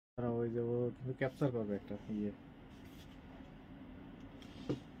যে ও কিন্তু ক্যাপচার করবে একটা ইয়ে।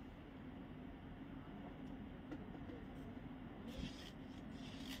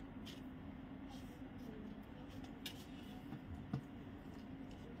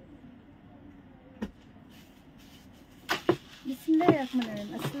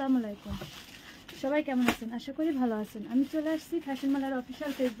 আসসালামু আলাইকুম, সবাই কেমন আছেন? আশা করি ভালো আছেন। আমি চলে আসছি ফ্যাশন মালার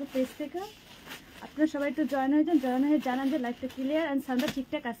অফিসিয়াল ফেসবুক পেজ থেকে। আপনারা সবাই একটু জয়েন হয়ে যান, জয়েন হয়ে জানান যে লাইভটা ক্লিয়ার অ্যান্ড সাউন্ডটা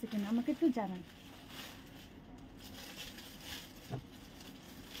ঠিকঠাক আছে কিনা, আমাকে একটু জানান।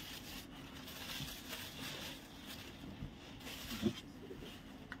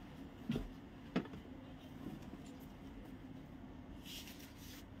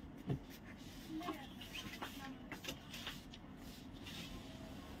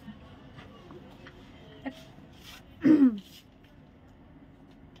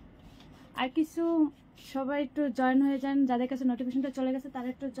 আর কিছু সবাই একটু জয়েন হয়ে যান, যাদের কাছে নোটিফিকেশনটা চলে গেছে তারা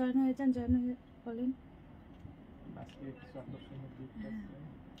একটু জয়েন হয়ে যান, জয়েন হয়ে বলেন। আজকে কিছু আকর্ষণীয় দিক আছে।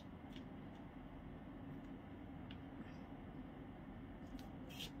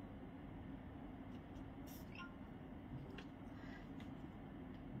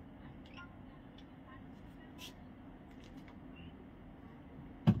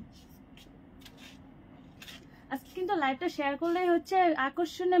 আজকে কিন্তু লাইভটা শেয়ার করলেই হচ্ছে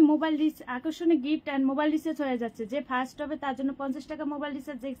আকর্ষণীয় মোবাইল আকর্ষণীয় গিফট অ্যান্ড মোবাইল রিচার্জ হয়ে যাচ্ছে। যে ফার্স্ট হবে তার জন্য 50 টাকা মোবাইল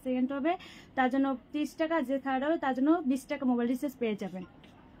রিচার্জ, যে সেকেন্ড হবে তার জন্য 30 টাকা, যে থার্ড হবে তার জন্য 20 টাকা মোবাইল রিচার্জ পেয়ে যাবেন।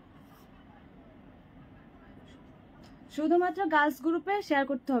 শুধুমাত্র গার্লস গ্রুপে শেয়ার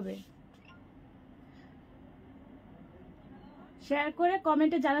করতে হবে। শেয়ার করে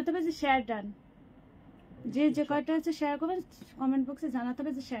কমেন্টে জানাতে হবে যে শেয়ার ডান। যে যে কয়টা হচ্ছে শেয়ার করবেন কমেন্ট বক্সে জানাতে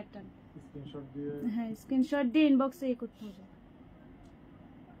হবে যে শেয়ার ডান। স্ক্রিনশট দিয়ে, হ্যাঁ স্ক্রিনশট দিয়ে ইনবক্সে করতে হবে।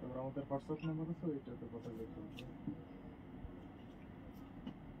 তারপর আমাদের হোয়াটসঅ্যাপ নাম্বার আছে, ওইটাতে কথা বলতে হবে।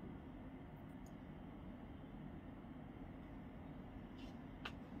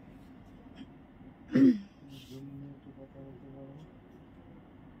 জুম নিয়ে একটু কথা বলতে পারো।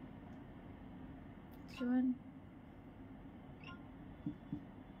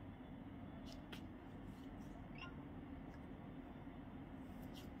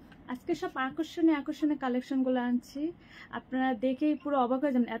 আজকে সব আকর্ষণীয় আকর্ষণীয় কালেকশনগুলো আনছি, আপনারা দেখেই পুরো অবাক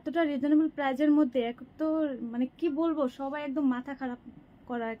হয়ে যাবেন। এতটা রিজনেবল প্রাইজের মধ্যে এক তো মানে কি বলবো, সবাই একদম মাথা খারাপ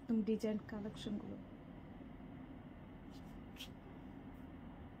করা একদম ডিজাইন কালেকশনগুলো।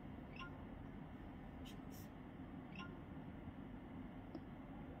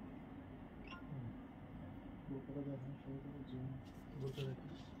 উপরে দেখেন, শুরু করে জুম বলতে দেখেন।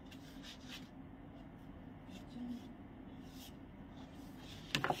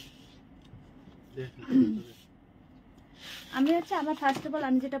 আমি হচ্ছে আমার ফার্স্ট অফ অল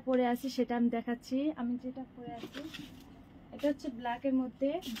আমি যেটা পরে আছি সেটা আমি দেখাচ্ছি। আমি যেটা পরে আছি এটা হচ্ছে ব্ল্যাকের মধ্যে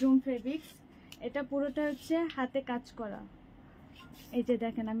জুম ফেব্রিক্স। এটা পুরোটা হচ্ছে হাতে কাজ করা। এই যে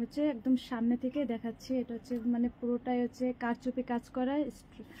দেখেন আমি হচ্ছে একদম সামনে থেকে দেখাচ্ছি। এটা হচ্ছে মানে পুরোটাই হচ্ছে কারচুপি কাজ করা,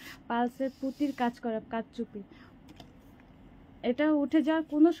 পালসের পুঁতির কাজ করা কারচুপি। এটা উঠে যাওয়ার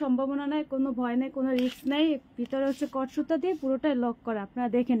কোনো সম্ভাবনা নাই, কোনো ভয় নেই, কোনো রিস্ক নেই। ভিতরে হচ্ছে কট সুতা দিয়ে পুরোটাই লক করা, আপনারা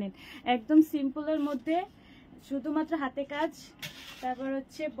দেখে নিন। একদম সিম্পলের মধ্যে শুধুমাত্র হাতে কাজ। তারপর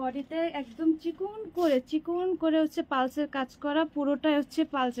হচ্ছে বডিতে একদম চিকন করে হচ্ছে পালসের কাজ করা, পুরোটাই হচ্ছে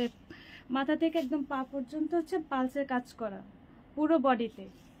পালসের মাথা থেকে একদম পা পর্যন্ত হচ্ছে পালসের কাজ করা পুরো বডিতে।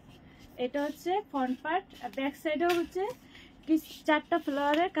 এটা হচ্ছে ফ্রন্ট পার্ট। ব্যাক সাইডেও হচ্ছে চারটা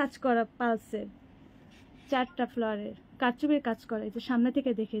ফ্লাওয়ারের কাজ করা, পালসের চারটা ফ্লাওয়ারের কারচুপির কাজ করা। এই যে সামনে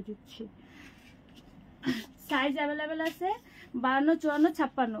থেকে দেখিয়ে দিচ্ছি। সাইজ অ্যাভেলেবেল আছে 52, 54,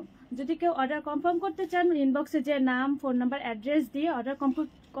 56। যদি কেউ অর্ডার কনফার্ম করতে চান ইনবক্সে যে নাম, ফোন নাম্বার, অ্যাড্রেস দিয়ে অর্ডার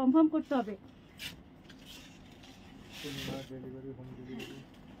কনফার্ম করতে হবে। Delivery, home delivery.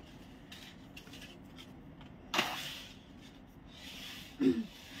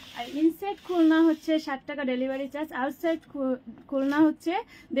 আর ইনসাইড খুলনা হচ্ছে 60 টাকা ডেলিভারি চার্জ, আউটসাইড খুলনা হচ্ছে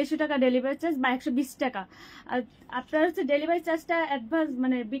 150 টাকা ডেলিভারি চার্জ বা 120 টাকা। আর আপনার হচ্ছে ডেলিভারি চার্জটা অ্যাডভান্স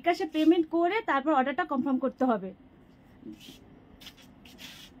মানে বিকাশে পেমেন্ট করে তারপর অর্ডারটা কনফার্ম করতে হবে।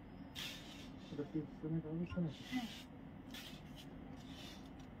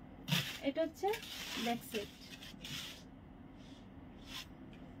 এটা হচ্ছে ব্যাক সাইড।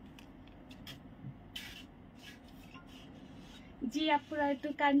 জি আপনারা একটু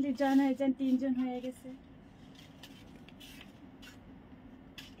কাইন্ডলি জয়েন হয়ে যান, 3 জন হয়ে গেছে।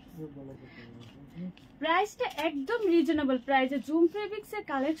 প্রাইসটা একদম রিজনেবল প্রাইসে। জুম ফেব্রিক্স এর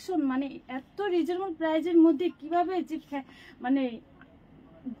কালেকশন মানে এত রিজনেবল প্রাইসের মধ্যে কিভাবে যে মানে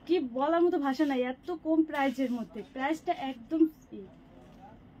কি বলার মতো ভাষা নাই, এত কম প্রাইসের মধ্যে প্রাইসটা একদম।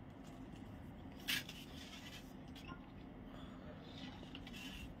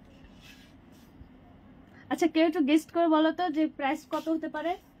 আচ্ছা কেউ একটু গেস্ট করে বলো তো যে প্রাইস কত হতে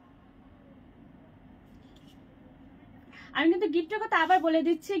পারে। আমি কিন্তু গিফটের কথা আবার বলে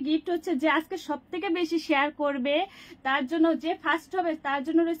দিচ্ছি, গিফট হচ্ছে যে আজকে সব থেকে বেশি শেয়ার করবে তার জন্য, যে ফার্স্ট হবে তার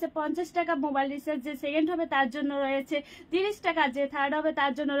জন্য রয়েছে 50 টাকা মোবাইল রিচার্জ, যে সেকেন্ড হবে তার জন্য রয়েছে 30 টাকা, যে থার্ড হবে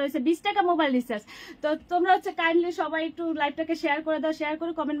তার জন্য রয়েছে 20 টাকা মোবাইল রিচার্জ। তো তোমরা হচ্ছে কাইন্ডলি সবাই একটু লাইভটাকে শেয়ার করে দাও, শেয়ার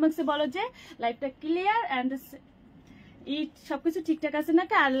করে কমেন্ট বক্সে বলো যে লাইভটা ক্লিয়ার অ্যান্ড সবকিছু ঠিকঠাক আছে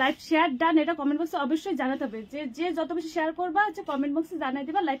নাকি, আর লাইভ শেয়ার ডান এটা কমেন্ট বক্সে অবশ্যই জানাতে হবে। যে যে যত বেশি শেয়ার করবা হচ্ছে কমেন্ট বক্সে জানাই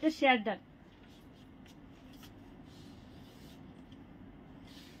দিবা লাইভটা শেয়ার ডান।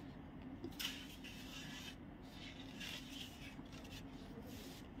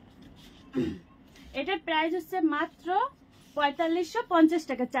 এটার প্রাইস হচ্ছে মাত্র 4550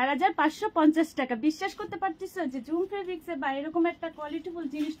 টাকা, 4550 টাকা। বিশ্বাস করতে পারতেছ যে জুম ফেব্রিক্সে বা এরকম একটা কোয়ালিটিফুল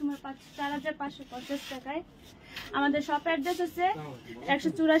জিনিস তোমার 4550 টাকায়। আমাদের শপ অ্যাড্রেস হচ্ছে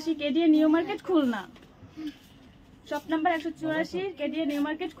 184 KDA new market Khulna, shop number 184 KDA new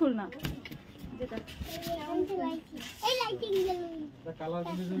market Khulna.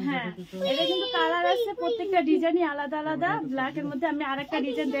 হ্যাঁ এটা কিন্তু কালার আছে, প্রত্যেকটা ডিজাইনই আলাদা আলাদা। ব্ল্যাক এর মধ্যে আমি আরেকটা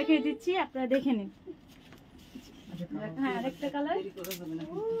ডিজাইন দেখিয়ে দিচ্ছি, আপনারা দেখে নিন। হ্যাঁ আরেকটা কালার,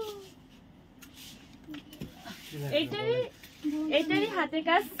 এইটারই হাতে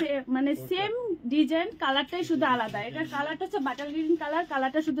কাজ, মানে সেম ডিজাইন, কালারটাই শুধু আলাদা। এটা কালারটা হচ্ছে বাটার গ্রিন কালার,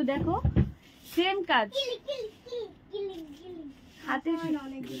 কালারটা শুধু দেখো সেম কাজ।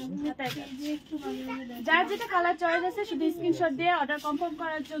 যার যেটা কালার চয়েস আছে শুধু স্ক্রিনশট দিয়ে অর্ডার কনফার্ম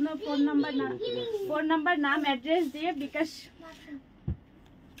করার জন্য ফোন নাম্বার নাম অ্যাড্রেস দিয়ে বিকাশ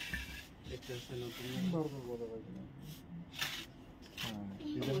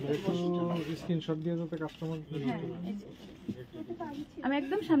স্ক্রিনশট দিয়ে যাতে কাস্টমার। আমি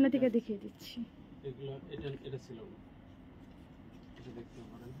একদম সামনে থেকে দেখিয়ে দিচ্ছি। এগুলো এটা ছিল এটা দেখতে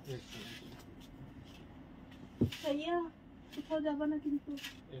পারেন।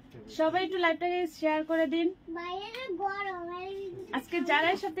 সবাই একটু লাইভটাকে শেয়ার করে দিন। আজকে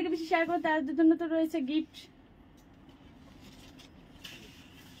যারাই সব থেকে বেশি শেয়ার করে তাদের জন্য তো রয়েছে গিফট।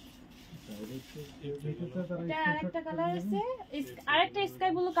 আরেকটা কালার আছে, আরেকটা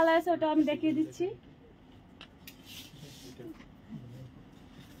স্কাই ব্লু কালার আছে, ওটা আমি দেখিয়ে দিচ্ছি।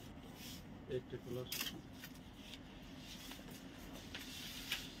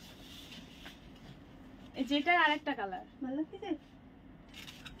 যেটা আরেকটা কালার ভালো লাগছে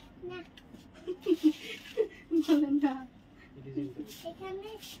বলেন না। এখানে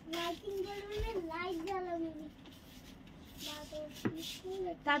লাইটিং জ্বালানো, লাইট জ্বালানো।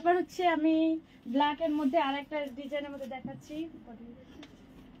 তারপর হচ্ছে আমি ব্ল্যাক এর মধ্যে আরেকটা ডিজাইনের মধ্যে দেখাচ্ছি।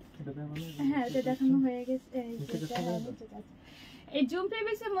 হ্যাঁ এটা দেখানো হয়ে গেছে। এই জুম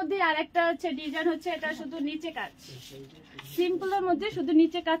ফেব্রিক্স এর মধ্যে আরেকটা হচ্ছে ডিজাইন হচ্ছে, এটা শুধু নিচে কাজ, সিম্পলের মধ্যে শুধু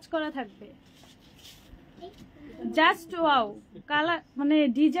নিচে কাজ করা থাকবে। জাস্ট ওয়াও কালার, মানে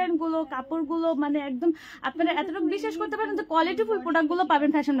ডিজাইন গুলো, কাপড় গুলো, মানে একদম আপনারা এতটুকু বিশ্বাস করতে পারেন যে কোয়ালিটিফুল প্রোডাক্ট গুলো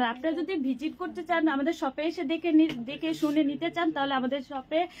পাবেন ফ্যাশন। আপনারা যদি ভিজিট করতে চান, আমাদের শপে এসে দেখে শুনে নিতে চান, তাহলে আমাদের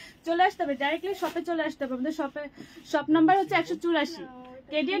শপে চলে আসতে হবে, ডাইরেক্টলি শপে চলে আসতে হবে। আমাদের শপ নাম্বার হচ্ছে 184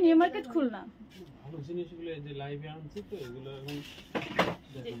 কেডিএ নিউ মার্কেট খুলনা। ভালো জিনিসগুলো এই যে লাইভে আনছি তো এগুলো এখন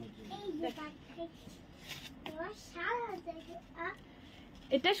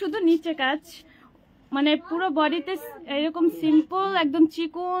এটা শুধু নিচে কাজ, মানে পুরো বডিতে এরকম সিম্পল একদম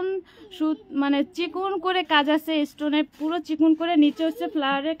চিকন, মানে চিকন করে কাজ আছে স্টোনে, পুরো চিকন করে। নিচে হচ্ছে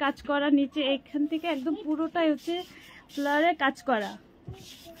ফ্লাওয়ারের কাজ করা, নিচে এখান থেকে একদম পুরোটাই হচ্ছে ফ্লাওয়ারের কাজ করা।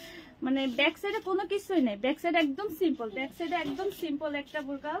 মানে ব্যাক সাইডে কোনো কিছুই নেই, ব্যাক সাইড একদম সিম্পল, ব্যাক সাইডে একদম সিম্পল একটা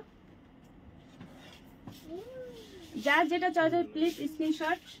বোরকা। যার যেটা চাইছে প্লিজ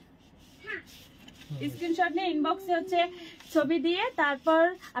স্ক্রিনশট নিয়ে ইনবক্সে হচ্ছে ছবি দিয়ে তারপর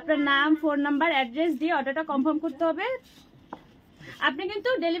আপনার নাম, ফোন নাম্বার, অ্যাড্রেস দিয়ে অর্ডারটা কনফার্ম করতে হবে। আপনি কিন্তু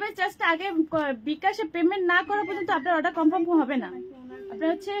ডেলিভারি চার্জটা আগে বিকাশে পেমেন্ট না করা পর্যন্ত আপনার অর্ডার কনফার্ম হবে না। আপনার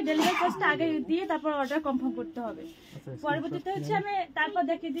হচ্ছে ডেলিভারি চার্জটা আগে দিয়ে তারপর অর্ডার কনফার্ম করতে হবে। পরবর্তীতে হচ্ছে আমি তারপর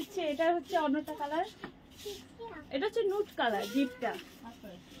দেখিয়ে দিচ্ছি। এটা হচ্ছে অন্যটা কালার, এটা হচ্ছে নুট কালার ডিপটা।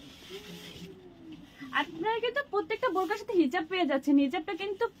 আপনারা কিন্তু প্রত্যেকটা বোরকার সাথে হিজাব পেয়ে যাচ্ছেন। হিজাবটা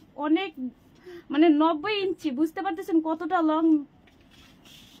কিন্তু অনেক, মানে 90 ইঞ্চি, বুঝতে পারতেছেন কতটা লং।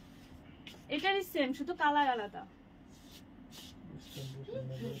 এটারই সেম, শুধু কালার আলাদা।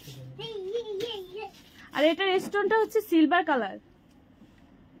 আর এটার স্টোনটা হচ্ছে সিলভার কালার,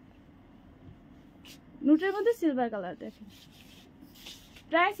 নুটের মধ্যে সিলভার কালার। দেখেন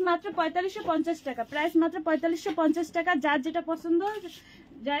প্রাইস মাত্র 4550 টাকা, প্রাইস মাত্র 4550 টাকা। যার যেটা পছন্দ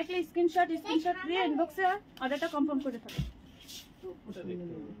ডাইরেক্টলি স্ক্রিনশট দিয়ে ইনবক্সে অর্ডারটা কনফার্ম করে ফেলো।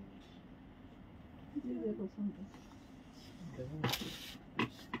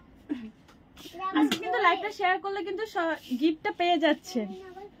 আজকে কিন্তু লাইভটা শেয়ার করলে কিন্তু গিফটটা পেয়ে যাচ্ছেন।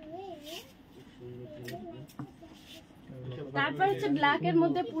 তারপর হচ্ছে ব্ল্যাক এর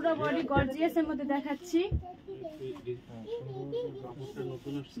মধ্যে পুরো বডি গর্জিয়াস এর মধ্যে দেখাচ্ছি।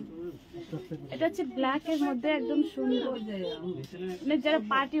 এটা হচ্ছে ব্ল্যাক এর মধ্যে একদম সুন্দর, মানে যারা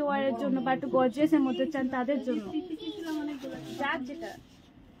পার্টি ওয়ারের জন্য বা একটু গর্জিয়াস এর মধ্যে চান তাদের জন্য। যার যেটা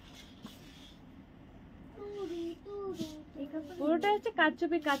পুরোটা হচ্ছে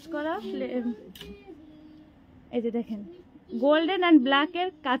কাচচুপি কাজ করা। এই যে দেখেন গোল্ডেন অ্যান্ড ব্ল্যাক এর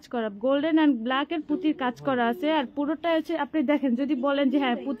কাজ করা, গোল্ডেন অ্যান্ড ব্ল্যাক এর পুঁতির কাজ করা আছে। আর পুরোটা হচ্ছে আপনি দেখেন, যদি বলেন যে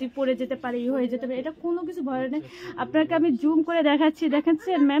হ্যাঁ পুঁতি পড়ে যেতে পারে, ই হয়ে যেতে পারে, এটা কোনো কিছু ভয় নেই। আপনাকে আমি জুম করে দেখাচ্ছি,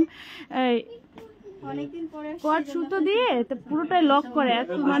 দেখাচ্ছেন ম্যাম কট সুতো দিয়ে তো পুরোটাই লক করে,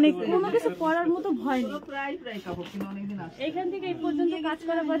 মানে কোনো কিছু পরার মতো ভয় নেই। এখান থেকে এই পর্যন্ত কাজ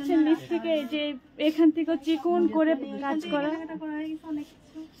করা পাচ্ছেন, নিচ থেকে এই যে এখান থেকে চিকন করে কাজ করা।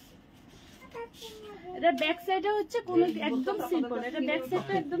 এটা ব্যাক সাইডে হচ্ছে কোনো একদম সিম্পল, এটা ব্যাক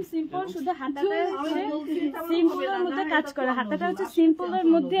সাইডটা একদম সিম্পল, শুধু হাতাটা হচ্ছে সিম্পলের মধ্যে কাজ করা। হাতাটা হচ্ছে সিম্পলের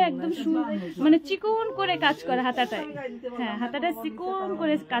মধ্যে একদম মানে চিকন করে কাজ করা হাতাটায়। হ্যাঁ, হাতাটা চিকন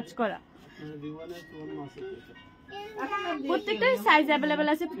করে কাজ করা। প্রত্যেকটা সাইজ অ্যাভেলেবেল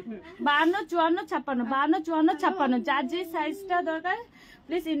আছে, 52, 54, 56, 52, 54, 56, যার যে সাইজটা দরকার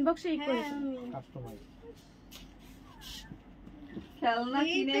প্লিজ ইনবক্সে করে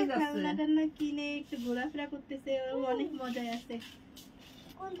খেলনা কিনে একটু ঘোরাফেরা করতেছে, অনেক মজায় আছে।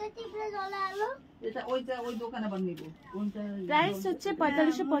 প্রাইস হচ্ছে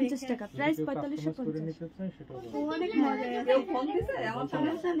 4550 টাকা, প্রাইস 4550।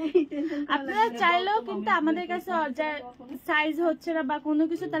 আপনারা চাইলেও কিন্তু আমাদের কাছে সাইজ হচ্ছে না বা কোনো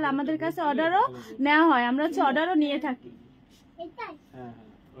কিছু, তাহলে আমাদের কাছে অর্ডারও নেওয়া হয়, আমরা হচ্ছে অর্ডারও নিয়ে থাকি।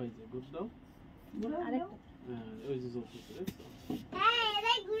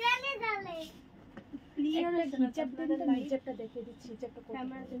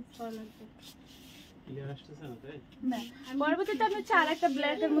 পরবর্তীতে আমি হচ্ছে আরেকটা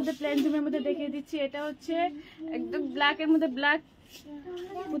ব্ল্যাক এর মধ্যে প্লেন জুমের মধ্যে দেখিয়ে দিচ্ছি। এটা হচ্ছে একদম ব্ল্যাক এর মধ্যে ব্ল্যাক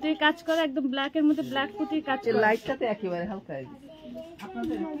পুঁতির কাজ করা, একদম ব্ল্যাক এর মধ্যে ব্ল্যাক পুঁতির কাজ করা। লাইটটাতে একেবারে হালকা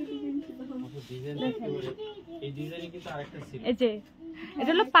এই যে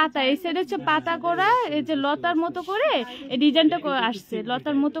এটা হলো পাতা, এই সাইড হচ্ছে পাতা করা, এই যে লতার মতো করে এই ডিজাইনটা আসছে,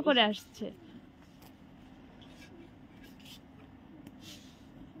 লতার মতো করে আসছে।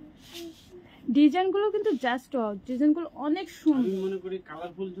 ডিজাইনগুলো কিন্তু জাস্ট ডিজাইনগুলো অনেক সুন্দর। আমি মনে করি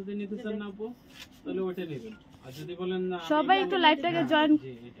কালারফুল যদি নিতে চান না আপু, তাহলে ওটা নেবেন। আর যদি বলেন না সবাই একটু লাইভটাকে জয়েন,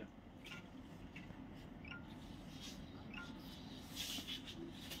 এটা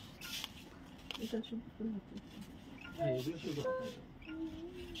এটা শুধু হ্যাঁ, এগুলো শুধু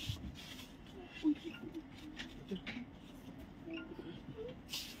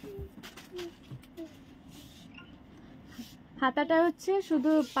হাতাটা হচ্ছে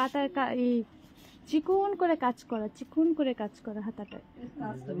শুধু পাতার এই চিকন করে কাজ করা, চিকন করে কাজ করা হাতাটা।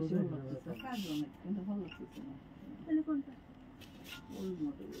 কাজটা বেশি ভালো লাগছে, কাজ অনেক কিন্তু ভালো লাগছে না।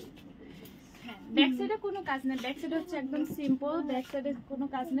 ব্যাক সাইডে কোনো কাজ নেই, ব্যাক সাইডে হচ্ছে একদম সিম্পল, ব্যাক সাইডে কোনো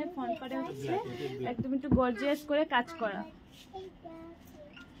কাজ নেই, ফ্রন্ট পারে হচ্ছে একদম একটু গর্জিয়াস করে কাজ করা।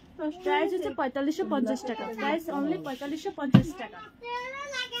 প্রাইস হচ্ছে 4550 টাকা, প্রাইস অনলি 4550 টাকা।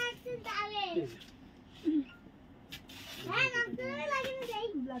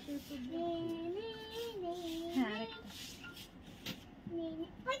 হ্যাঁ,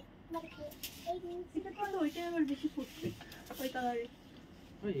 ওইটা আমার বেশি ফুটছে ওই কালারে।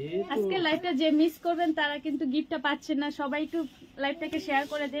 আজকে লাইভটা যে মিস করবেন তারা কিন্তু গিফটটা পাচ্ছেন না। সবাই একটু লাইভটাকে শেয়ার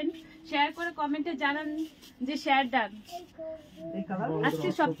করে দেন, শেয়ার করে কমেন্টে জানান যে শেয়ার ডান। আজকে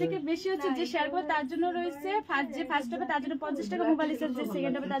সবথেকে বেশি হচ্ছে যে শেয়ার করে তার জন্য রয়েছে ফার্স্ট হবে তার জন্য 50 টাকা মোবাইল রিচার্জ, যে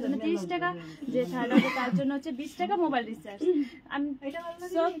সেকেন্ড হবে তার জন্য 30 টাকা, যে থার্ড হবে তার জন্য হচ্ছে 20 টাকা মোবাইল রিচার্জ। আমি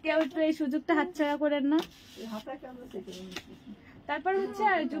সব কেউ একটু এই সুযোগটা হাতছাড়া করেন না। তারপর হচ্ছে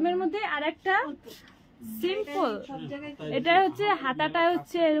জুমের মধ্যে আরেকটা সিম্পল, এটা হচ্ছে হাতাটা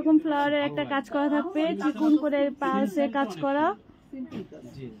হচ্ছে এরকম ফ্লাওয়ারের একটা কাজ করা থাকবে, চিকন করে পাশে কাজ করা।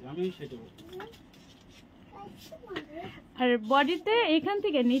 আর বডিতে এখান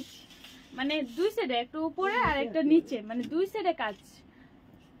থেকে নিচে মানে দুই সাইডে, একটা উপরে আর একটা নিচে, মানে দুই সাইডে কাজ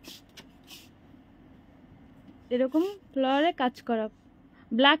এরকম ফ্লাওয়ারে কাজ করা,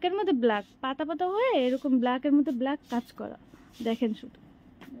 ব্ল্যাক এর মধ্যে ব্ল্যাক পাতা পাতা হয়ে এরকম ব্ল্যাক এর মধ্যে ব্ল্যাক কাজ করা। দেখেন শুধু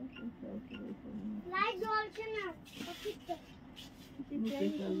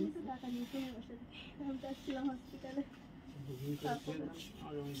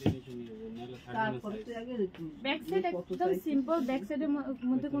ব্যাক সাইড একদম সিম্পল, ব্যাক সাইডের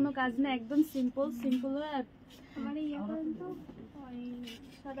মধ্যে কোনো কাজ না, একদম সিম্পল সিম্পল। আর আমার এই ওই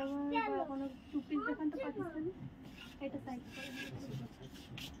সাদা বা কোনো টু পিস দেখান তো পাকিস্তানি, এটা সাইজ করে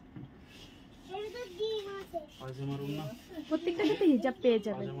পায়জামার ওড়না প্রত্যেকটার সাথে হিজাব পেয়ে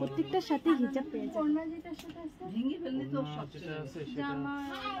যাবেন, প্রত্যেকটার সাথে হিজাব পেয়ে যাবেন। ওড়না যেটার সাথে আছে ভেঙে ফেললে তো ওড়না সব যেটা আছে সেটা জামা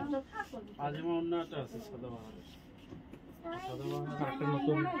পায়জামা ওড়নাটা আছে সাদা বাহারের। সাদা বাহারের একটা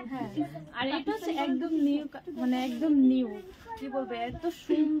নতুন হ্যাঁ, আর এটা হচ্ছে একদম নিউ, মানে একদম নিউ, কি বলবো, এত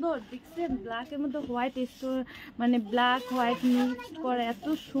সুন্দর দেখছেন, ব্ল্যাক এর মধ্যে হোয়াইট স্টোর, মানে ব্ল্যাক হোয়াইট মিক্স করে এত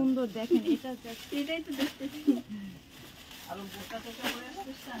সুন্দর। দেখেন এটা এটাই তো দেখতেছি। আরো বোকা টোকা করে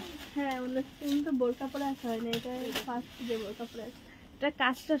আসছিস না? হ্যাঁ অন্য তো বোরকা পরে আসা হয় না, এটা ফার্স্ট যে বোরকা পরে আসে। এটা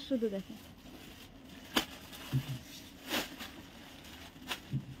কাজটা শুধু দেখেন।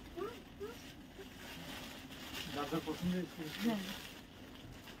 যার যার পছন্দের হ্যাঁ,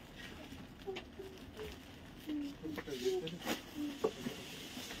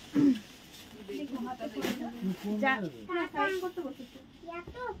 যা- সাইজ করতে বসে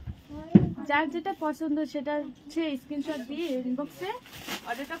যার যেটা পছন্দ সেটা হচ্ছে স্ক্রিনশট দিয়ে ইনবক্সে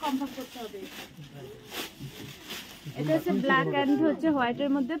অর্ডারটা কনফার্ম করতে হবে। এটা হচ্ছে ব্ল্যাক অ্যান্ড হচ্ছে হোয়াইটের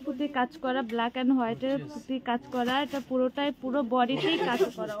মধ্যে পুঁতি কাজ করা, ব্ল্যাক অ্যান্ড হোয়াইটের পুঁতি কাজ করা, এটা পুরোটাই পুরো বডিতেই কাজ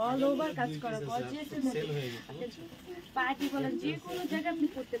করা, অল ওভার কাজ করা, গর্জিয়াসের মধ্যে। সেল হয়ে গেছে পার্টি বলেন যে কোনো জায়গায় আপনি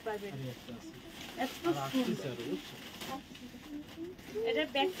করতে পারবেন, এত সুন্দর। আর বুঝছো এটার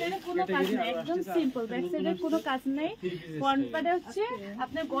ব্যাক সাইডে কোনো কাজ নেই, একদম সিম্পল, ব্যাক সাইডে কোনো কাজ নেই। ফ্রন্ট পার্টে হচ্ছে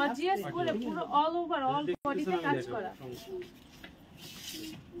আপনার গর্জিয়াস করে পুরো অল ওভার অল বডিতে কাজ করা।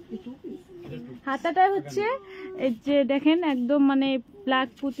 হাতাটা হচ্ছে এই যে দেখেন একদম মানে ব্ল্যাক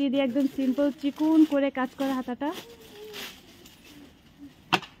পুঁতি দিয়ে একদম সিম্পল চিকুন করে কাজ করা হাতাটা।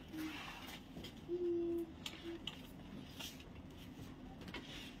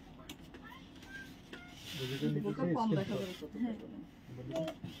 বোকা কম দেখা যাবে কত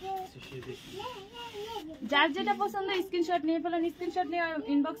যার যেটা পছন্দ স্ক্রিনশট নিয়ে ফেলেন, স্ক্রিনশট নিয়ে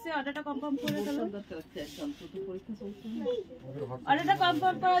ইনবক্সে অর্ডারটা কনফার্ম করে ফেলুন। দরকার একটা একদম তো পরীক্ষা চলছে না। অর্ডারটা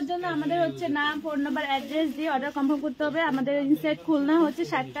কনফার্ম করার জন্য আমাদের হচ্ছে নাম, ফোন নাম্বার, অ্যাড্রেস দিয়ে অর্ডার কনফার্ম করতে হবে। আমাদের ইনসাইড খুলনা হচ্ছে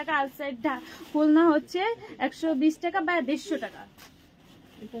 60 টাকা, আউটসাইড খুলনা হচ্ছে 120 টাকা বা 150 টাকা।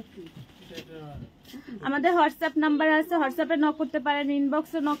 এটা কি আমাদের হোয়াটসঅ্যাপ নাম্বার আছে, হোয়াটসঅ্যাপে নক করতে পারেন,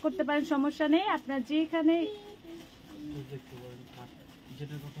 ইনবক্সে নক করতে পারেন, সমস্যা নেই। আপনার যেখানে দেখতে পারেন। আর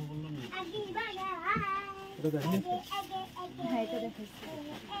যেটা কথা বললাম না এটা দেখেন হ্যাঁ এটা দেখাচ্ছি।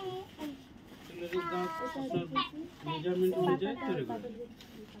 টেলারিং দাম আপনার মেজারমেন্ট অনুযায়ী তৈরি করে দেবে।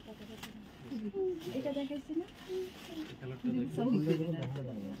 এটা দেখাইছি না? এই কালারটা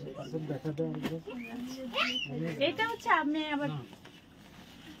দেখুন দেখা দেয় এটা হচ্ছে আমি আবার না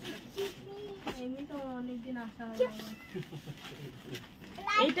এমনি তো অনেকদিন আসা হয় না।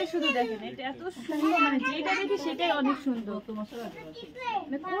 এইটা শুধু দেখেন, এটা এত সুন্দর, মানে যেটা দেখি সেটাই অনেক সুন্দর। গত মাসের আগে আসে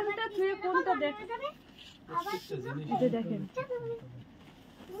মানে কোনটা থেকে কোনটা দেখেন, প্রত্যেকটা জিনিস এটা দেখেন।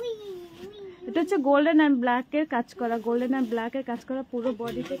 এটা হচ্ছে গোল্ডেন অ্যান্ড ব্ল্যাক এর কাজ করা, গোল্ডেন অ্যান্ড ব্ল্যাক এর কাজ করা, পুরো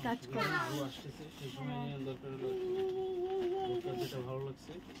বডিতে কাজ করা। আরো আসতেছে সেই সময় দরকার হলো ওটা যেটা ভালো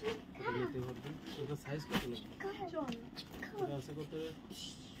লাগছে ওটা নিতে পারবেন। ওটা সাইজ কত লাগবে এটা আছে কত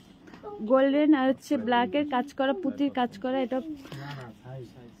গোল্ডেন আর হচ্ছে ব্ল্যাক এর কাজ করা, পুঁতির কাজ করা। এটা সাইজ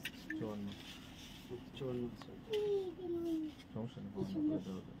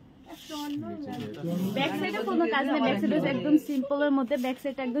 54 ব্যাক সাইডে কোনো কাজ নেই, ব্যাক সাইডে একদম সিম্পলের মধ্যে, ব্যাক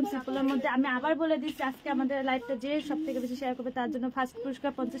সাইডটা একদম সিম্পলের মধ্যে। আমি আবার বলে দিচ্ছি, আজকে আমাদের লাইভটা যে সবথেকে বেশি শেয়ার করবে তার জন্য ফার্স্ট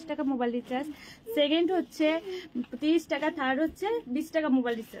পুরস্কার 50 টাকা মোবাইল রিচার্জ, সেকেন্ড হচ্ছে 30 টাকা, থার্ড হচ্ছে 20 টাকা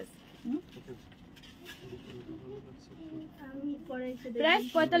মোবাইল রিচার্জ। আমি পরে এসে প্রাইস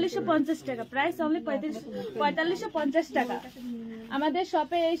 4550 টাকা, প্রাইস অনলি 4550 টাকা। আমাদের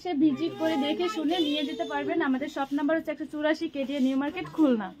শপে এসে ভিজিট করে দেখে শুনে নিয়ে যেতে পারবেন। আমাদের শপ নাম্বার হচ্ছে 184 কেডিএ নিউ মার্কেট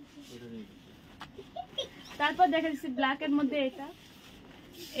খুলনা। তারপর দেখা যাচ্ছে ব্ল্যাক এর মধ্যে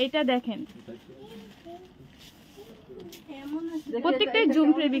এটা দেখেন, এমন আছে প্রত্যেকটাই জুম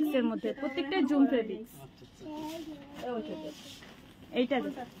ফেব্রিক্স এর মধ্যে, প্রত্যেকটাই জুম ফেব্রিক্স। এইটা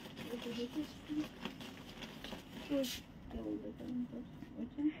দেখেন,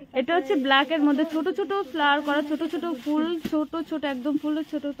 এটা হচ্ছে ব্ল্যাক এর মধ্যে ছোট ছোট ফ্লাওয়ার করা, ছোট ছোট ফুল, ছোট ছোট একদম ফুলের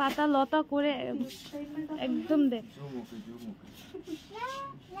ছোট পাতা লতা করে একদম দেখ।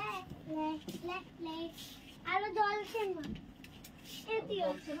 আরো জ্বলছে না এটি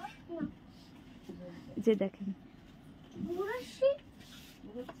হচ্ছে না যে দেখেন বুড়াশি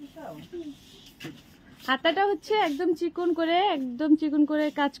হাতাটা হচ্ছে একদম চিকন করে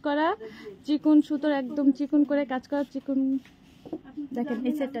কাজ করা, চিকন সুতোর একদম চিকন করে কাজ করা, চিকন। দেখেন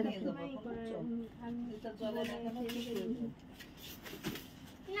এই সেটটা দেখেন, এটা জলে লাগানো ঠিক হয়ে যাবে।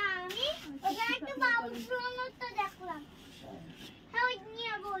 না আমি ওটা একটা বাবু পুরনোটা দেখলাম হ্যাঁ ওই নিয়ে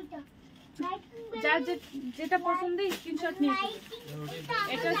যাবো ওইটা যার যেটা পছন্দ স্ক্রিনশট নিয়ে ফেলুন।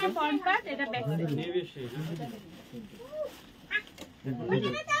 এটা হচ্ছে ফ্রন্ট পার্ট, এটা ব্যাক সাইড। নেবে সে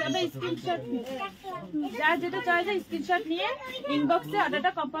সবাই স্ক্রিনশট যার যেটা চয়েস স্ক্রিনশট নিয়ে ইনবক্সে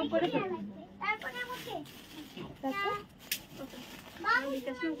অর্ডারটা কনফার্ম করে ফেলুন। তারপরে আমাকে তারপর মা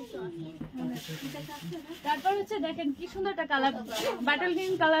হচ্ছে দেখেন কি সুন্দর একটা কালার, বাটল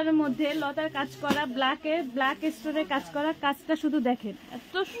গ্রিন কালারের মধ্যে লতার কাজ করা, ব্ল্যাক স্টোনের কাজ করা, কাজটা শুধু দেখেন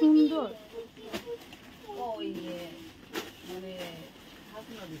এত সুন্দর। ওই মানে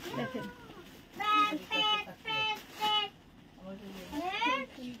হাসনা দিচ্ছে দেখেন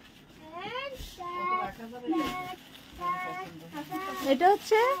রাখা যাবে না? এটা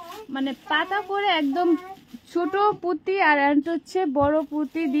হচ্ছে মানে পাতা করে একদম ছোট পুঁতি আর এটা হচ্ছে বড়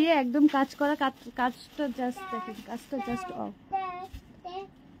পুঁতি দিয়ে একদম কাজ করা, কাজটা জাস্ট দেখেন, কাজটা জাস্ট অফ।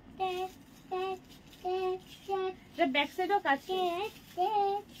 এটা ব্যাক সাইডও কাজ করা।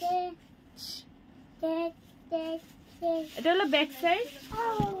 এটা হলো ব্যাক সাইড,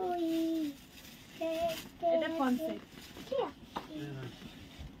 এটা ফ্রন্ট সাইড।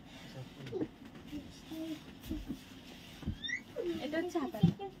 এটা হচ্ছে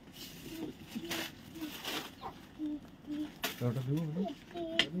হাতাটা। ওটা দেবো না?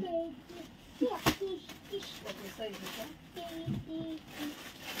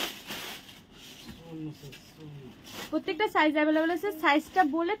 প্রত্যেকটা সাইজ অ্যাভেলেবল আছে, সাইজটা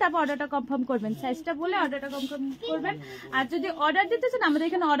বলে তারপর অর্ডারটা কনফার্ম করবেন, সাইজটা বলে অর্ডারটা কনফার্ম করবেন। আর যদি অর্ডার দিতে চান আমাদের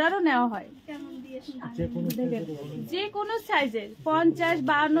এখানে অর্ডারও নেওয়া হয়, যে কোনো দেখেন যে কোনো সাইজের 50,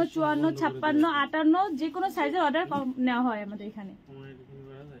 52, 54, 56, 58 যে কোনো সাইজের অর্ডার নেওয়া হয় আমাদের এখানে। তোমার এটা কি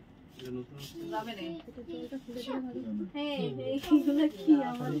করা যায়? এটা নতুন আসছে। যাবে না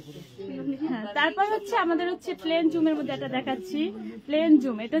হ্যাঁ, তারপর হচ্ছে আমাদের হচ্ছে প্লেন জুমের মধ্যে একটা দেখাচ্ছি, প্লেন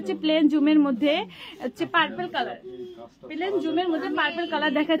জুম। এটা হচ্ছে প্লেন জুমের মধ্যে হচ্ছে পার্পল কালার, প্লেন জুমের মধ্যে পার্পল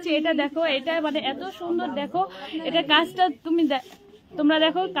কালার দেখাচ্ছি। এটা দেখো, এটা মানে এত সুন্দর, দেখো এটা কাজটা তোমরা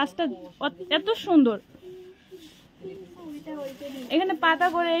দেখো, কাজটা এত সুন্দর। এখানে পাতা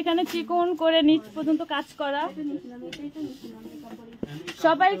করে, এখানে চিকন করে নিচ পর্যন্ত কাজ করা।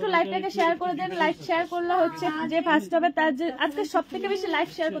 সবাই একটু লাইভটাকে শেয়ার করে দেন, লাইভ শেয়ার করলে হচ্ছে যে ফার্স্ট হবে তার যে আজকে সব থেকে বেশি লাইভ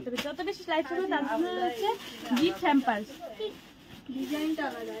শেয়ার করতে হবে, যত বেশি লাইভ শেয়ার করবে তার জন্য হচ্ছে গিফট হ্যাম্পার। ডিজাইনটা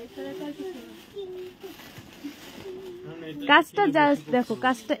আলাদা, এছাড়া তো আর কিছু না। কারণ এটা কাজটা জাস্ট দেখো,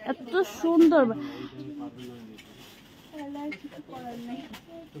 কাজটা এত সুন্দর। পারবে না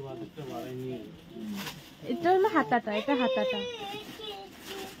একটু বাজেটটা বাড়াই নিয়ে এটা হলো হাতাটা, এটা হাতাটা।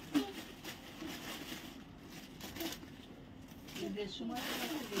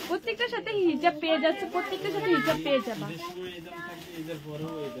 প্রত্যেকটার সাথে হিজাব পেয়ে যাচ্ছে, প্রত্যেকটার সাথে হিজাব পেয়ে যাবা। ঈদের সময় এই দাম থাকবে, ঈদের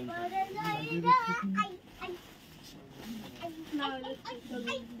পরেও এই দাম থাকবে।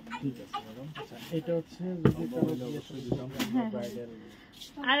 ঠিক আছে ম্যাডাম। আচ্ছা, এটা হচ্ছে যদি কারো বিয়ের সিজন ব্রাইডাল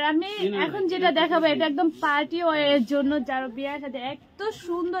আর আমি এখন যেটা দেখাবো এটা একদম পার্টি ওয়ারের জন্য, যারা বিয়ের সাথে এত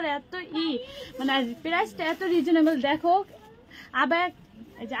সুন্দর, এত মানে প্রাইসটা এত রিজনেবল। দেখো আবার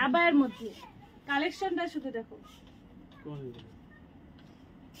এই যে আবায়ের মধ্যে কালেকশনটা শুধু দেখো, কোন ঈদে?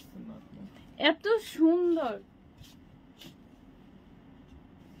 এত সুন্দর।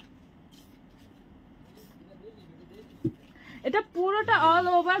 এটা পুরোটা অল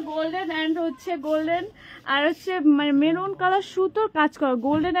ওভার গোল্ডেন এন্ড হচ্ছে গোল্ডেন আর হচ্ছে মানে মেরুন কালার সুতোর কাজ করা,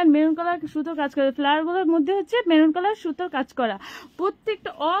 গোল্ডেন এন্ড মেরুন কালার সুতোর কাজ করা, ফ্লাওয়ার গুলোর মধ্যে হচ্ছে মেরুন কালার সুতোর কাজ করা,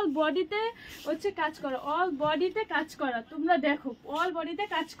 প্রত্যেকটা অল বডিতে হচ্ছে কাজ করা, অল বডিতে কাজ করা। তোমরা দেখো অল বডিতে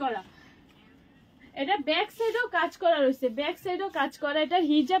কাজ করা। এটা ব্যাক সাইডেও কাজ করা রয়েছে, ব্যাক সাইডেও কাজ করা। এটা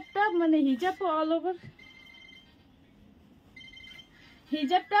হিজাবটা মানে হিজাবও অল ওভার,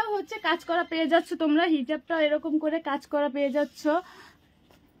 হিজাবটাও হচ্ছে কাজ করা পেয়ে যাচ্ছ তোমরা, হিজাবটাও এরকম করে কাজ করা পেয়ে যাচ্ছ।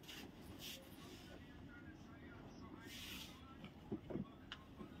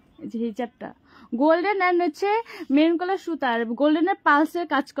 যে হিজাবটা গোল্ডেন এন্ড হচ্ছে মেরুন কালার সুতা আর গোল্ডেনের পালসের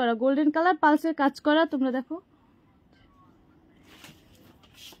কাজ করা, গোল্ডেন কালার পালসের কাজ করা। তোমরা দেখো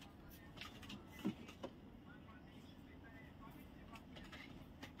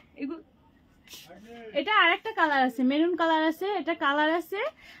এটা আরেকটা কালার আছে, মেরুন কালার আছে, এটা কালার আছে।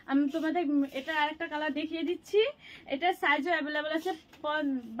 আমি তোমাদের এটা আরেকটা কালার দেখিয়ে দিচ্ছি। এটা সাইজও অ্যাভেলেবল আছে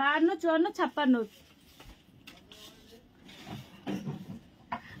 52, 54, 56।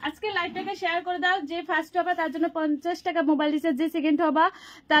 আজকে লাইভটাকে শেয়ার করে দাও, যে ফার্স্ট হবে তার জন্য 50 টাকা মোবাইল রিচার্জ, যে সেকেন্ড হবে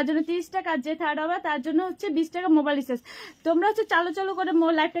তার জন্য 30 টাকা, আর যে থার্ড হবে তার জন্য হচ্ছে 20 টাকা মোবাইল রিচার্জ। তোমরা হচ্ছে চালু চালু করে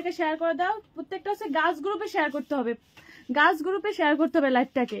লাইভটাকে শেয়ার করে দাও। প্রত্যেকটা হচ্ছে গার্লস গ্রুপে শেয়ার করতে হবে, গার্লস গ্রুপে শেয়ার করতে হবে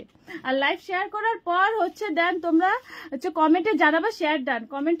লাইভটাকে। আর লাইভ শেয়ার করার পর হচ্ছে দেন তোমরা হচ্ছে কমেন্টে জানাবা শেয়ার ডান,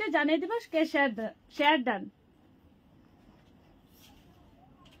 কমেন্টে জানিয়ে দিবা কে শেয়ার ডান।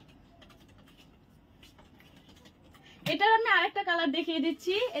 এটার আমি আরেকটা কালার দেখিয়ে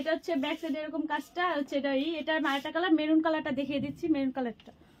দিচ্ছি। এটা হচ্ছে ব্যাক সাইডে এরকম কাজটা, আর হচ্ছে এটার আমি আরেকটা কালার মেরুন কালারটা দেখিয়ে দিচ্ছি। মেরুন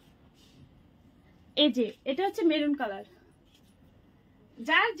কালারটা এই যে, এটা হচ্ছে মেরুন কালার।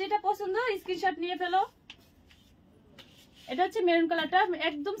 যার যেটা পছন্দ স্ক্রিনশট নিয়ে ফেলো। এটা হচ্ছে মেরুন কালারটা,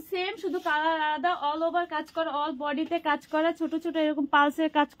 একদম সেম, শুধু কালার আলাদা। অল ওভার কাজ করা, অল বডিতে কাজ করা, ছোট ছোট এরকম পালসের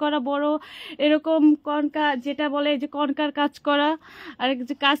কাজ করা, বড় এরকম কনকা যেটা বলে যে কনকার কাজ করা, আর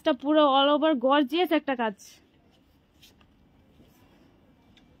যে কাজটা পুরো অল ওভার গর্জিয়াস একটা কাজ।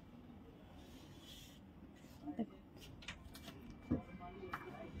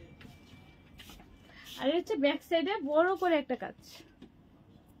 আর হচ্ছে ব্যাক সাইডে বড় করে একটা কাজ।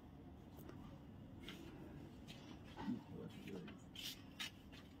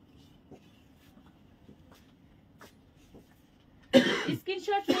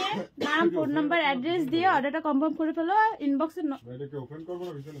 স্ক্রিনশট নিয়ে নাম, ফোন নাম্বার, অ্যাড্রেস দিয়ে অর্ডারটা কনফার্ম করে ফেলো। ইনবক্সে এটাকে ওপেন করব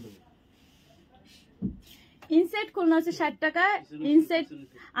না ভিতরে দেব? ইনসাইড খুলনা হচ্ছে 60 টাকা, ইনসাইড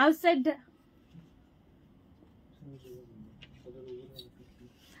আউটসাইড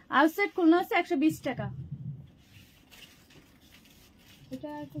আউটসাইড খুলনা হচ্ছে 120 টাকা।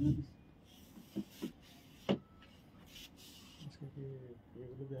 এটা কোনো আজকে কি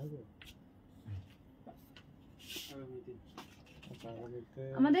এগুলো দেওয়া হবে? আচ্ছা, আগামীতে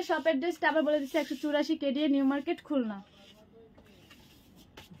আমাদের শপ অ্যাড্রেসটা আবার বলে দিচ্ছি, 184 কেডিএ নিউ মার্কেট খুলনা।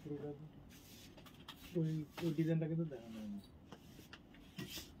 ওই ডিজাইনটা কিন্তু দেখানো হয়নি।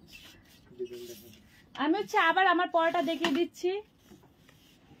 ডিজাইন দেখানো। আমি হচ্ছে আবার আমার পরাটা দেখিয়ে দিচ্ছি।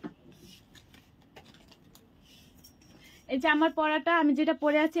 এই যে আমার পরাটা, আমি যেটা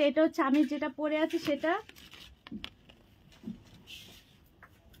পরে আছি, এটা হচ্ছে আমি যেটা পরে আছি সেটা।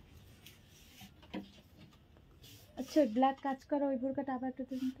 আচ্ছা, ব্ল্যাক কাজ করা ওই বোরকাটা আবার একটু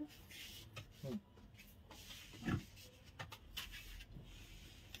দিন তো।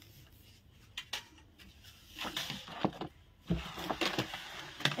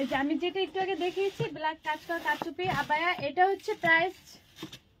 এই যে আমি যেটা একটু আগে দেখিয়েছি ব্ল্যাক কাজ করা কাচুপি আবায়া, এটা হচ্ছে প্রাইস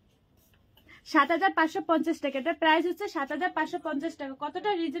 7550 টাকা। এটা প্রাইস হচ্ছে 7550 টাকা। কতটা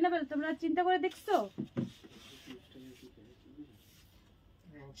রিজনেবল তোমরা চিন্তা করে দেখছো?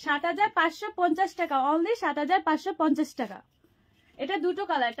 7550 টাকা, অনলি 7550 টাকা। এটা দুটো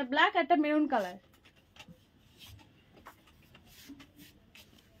কালার, একটা ব্ল্যাক একটা মেরুন কালার।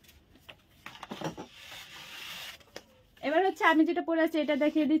 এবার হচ্ছে আমি যেটা পরে আছি এটা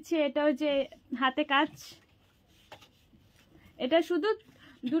দেখিয়ে দিচ্ছি। এটা হচ্ছে হাতে কাজ, এটা শুধু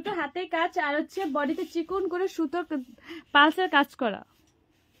দুটো হাতে কাজ, আর হচ্ছে বডিতে চিকন করে সুতোর পালসের কাজ করা।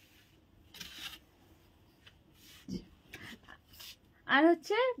 আর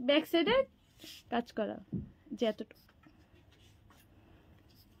হচ্ছে ব্যাক সাইডে কাজ করা, যে এতটুকু।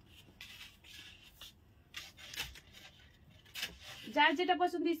 যার যেটা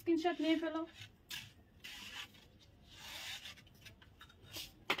পছন্দ স্ক্রিনশট নিয়ে ফেলো।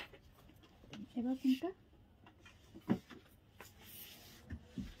 এবার কোনটা?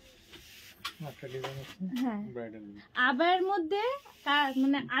 একটা ডিজাইন আছে হ্যাঁ, ব্রাইডাল। আবার মধ্যে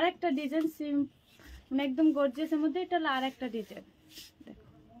মানে আরেকটা ডিজাইন, মানে একদম গর্জিয়াসের মধ্যে এটা হলো আরেকটা ডিজাইন। দেখো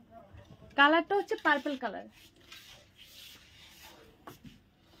কালারটা হচ্ছে পার্পল কালার।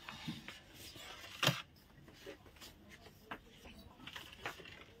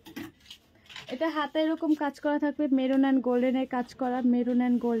 এটা হাতে এরকম কাজ করা থাকবে, মেরুন অ্যান্ড গোল্ডেনের কাজ করা, মেরুন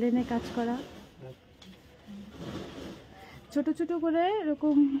অ্যান্ড গোল্ডেনের কাজ করা, ছোট ছোট করে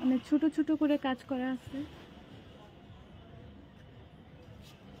এরকম, মানে ছোট ছোট করে কাজ করা আছে।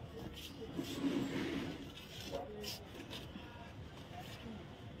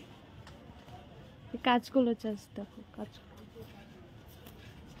 কাজগুলো জাস্ট দেখো, কাজ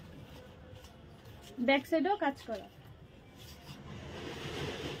ব্যাক সাইডেও কাজ করা।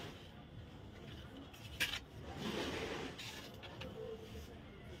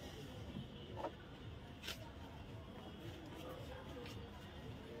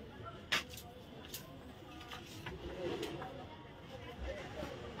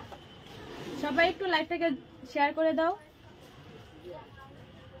 সবাই একটু লাইভটাকে শেয়ার করে দাও।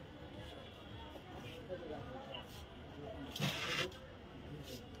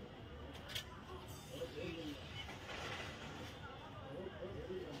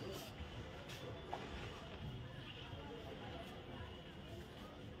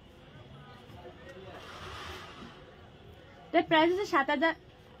 এটার প্রাইস হচ্ছে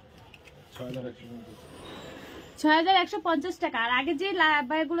 6150 টাকা। আর আগে যে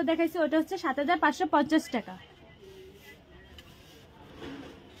লাইগুলো দেখাইছে ওটা হচ্ছে 7550 টাকা।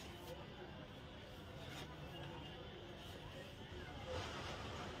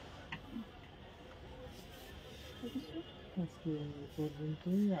 আজকে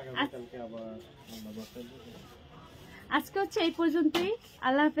পর্যন্তই, আগামীকালকে আবার আমরা বাসায় যাবো। আজকে হচ্ছে এই পর্যন্তই।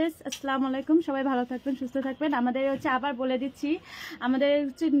 আল্লাহ হাফেজ, আসসালামু আলাইকুম। সবাই ভালো থাকবেন, সুস্থ থাকবেন। আমাদের হচ্ছে আবার বলে দিচ্ছি, আমাদের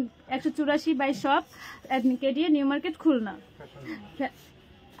হচ্ছে 184 by shop, KDA new market Khulna,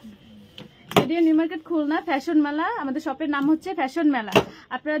 KDA new market Khulna fashion মেলা। আমাদের শপের নাম হচ্ছে ফ্যাশন মেলা।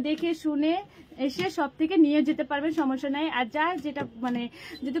 আপনারা দেখে শুনে এসে সব থেকে নিয়ে যেতে পারবেন, সমস্যা নাই। আর যা যেটা মানে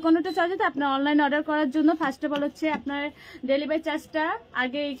যদি কোনোটা চার্জ হয় আপনার অনলাইন অর্ডার করার জন্য ফার্স্ট অফ অল হচ্ছে আপনার ডেলিভারি চার্জটা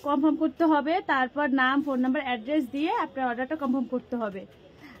আগে কনফার্ম করতে হবে, তারপর নাম, ফোন নাম্বার, অ্যাড্রেস দিয়ে আপনার অর্ডারটা কনফার্ম করতে হবে।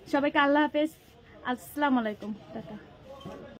 সবাইকে আল্লাহ হাফেজ, আসসালামু আলাইকুম, টাটা।